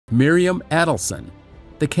Miriam Adelson.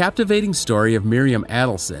 The captivating story of Miriam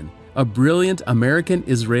Adelson, a brilliant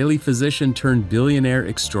American-Israeli physician turned billionaire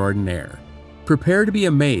extraordinaire. Prepare to be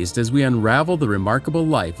amazed as we unravel the remarkable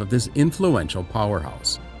life of this influential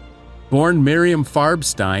powerhouse. Born Miriam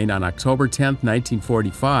Farbstein on October 10,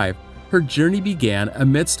 1945, her journey began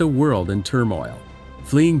amidst a world in turmoil.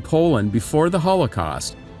 Fleeing Poland before the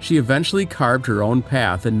Holocaust, she eventually carved her own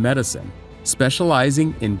path in medicine,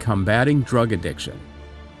 specializing in combating drug addiction.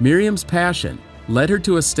 Miriam's passion led her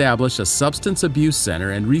to establish a substance abuse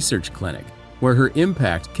center and research clinic, where her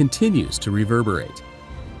impact continues to reverberate.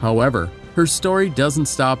 However, her story doesn't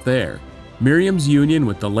stop there. Miriam's union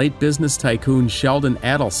with the late business tycoon Sheldon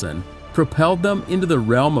Adelson propelled them into the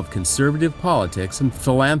realm of conservative politics and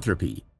philanthropy,